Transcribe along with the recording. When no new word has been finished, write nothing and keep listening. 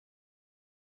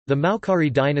The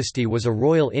Maukhari dynasty was a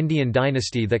royal Indian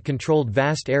dynasty that controlled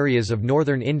vast areas of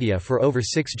northern India for over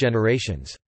 6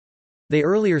 generations. They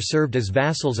earlier served as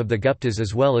vassals of the Guptas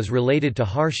as well as related to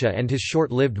Harsha and his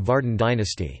short-lived Vardhan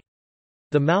dynasty.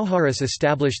 The Mauharis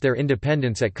established their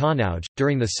independence at Kannauj,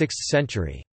 during the 6th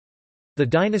century. The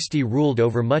dynasty ruled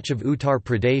over much of Uttar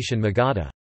Pradesh and Magadha.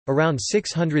 Around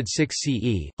 606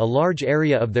 CE, a large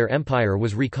area of their empire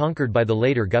was reconquered by the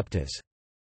later Guptas.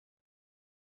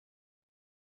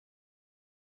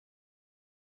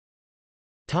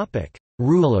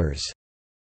 Rulers.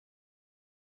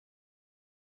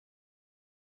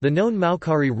 The known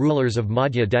Maukhari rulers of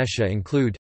Madhya Desha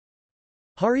include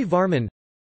Hari Varman,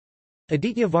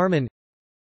 Aditya Varman,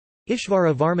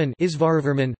 Ishvara Varman,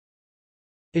 Isvaravarman,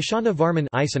 Ishana Varman,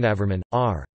 Isanavarman,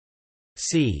 R.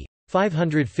 c.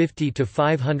 550 to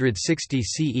 560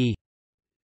 CE,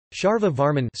 Sharva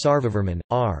Varman, Sarvavarman,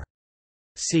 R.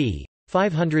 c.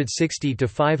 560 to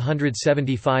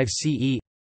 575 CE,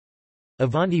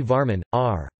 Avanti Varman,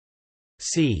 R.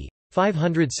 c.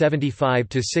 575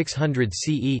 to 600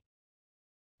 CE,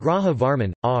 Graha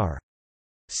Varman, R.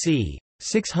 c.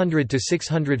 600 to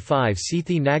 605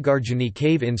 Sethi Nagarjuni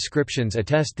cave inscriptions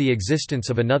attest the existence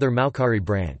of another Maukhari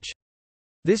branch.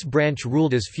 This branch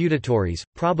ruled as feudatories,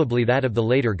 probably that of the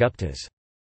later Guptas.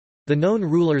 The known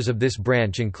rulers of this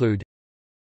branch include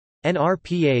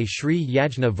Nrpa Sri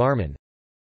Yajna Varman,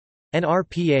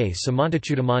 Nrpa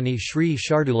Samantachudamani Sri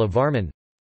Shardula Varman,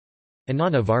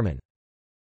 Anana Varman.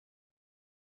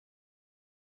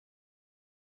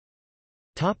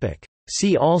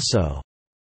 See also: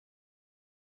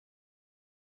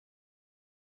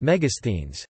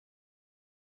 Megasthenes